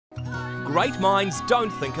Great minds don't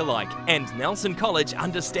think alike, and Nelson College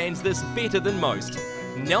understands this better than most.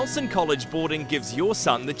 Nelson College Boarding gives your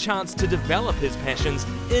son the chance to develop his passions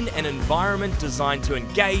in an environment designed to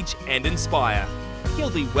engage and inspire. He'll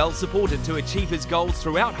be well supported to achieve his goals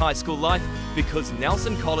throughout high school life because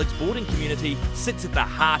Nelson College Boarding Community sits at the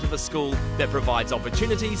heart of a school that provides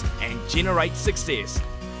opportunities and generates success.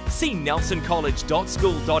 See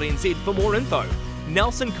nelsoncollege.school.nz for more info.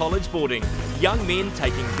 Nelson College Boarding, young men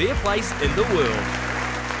taking their place in the world.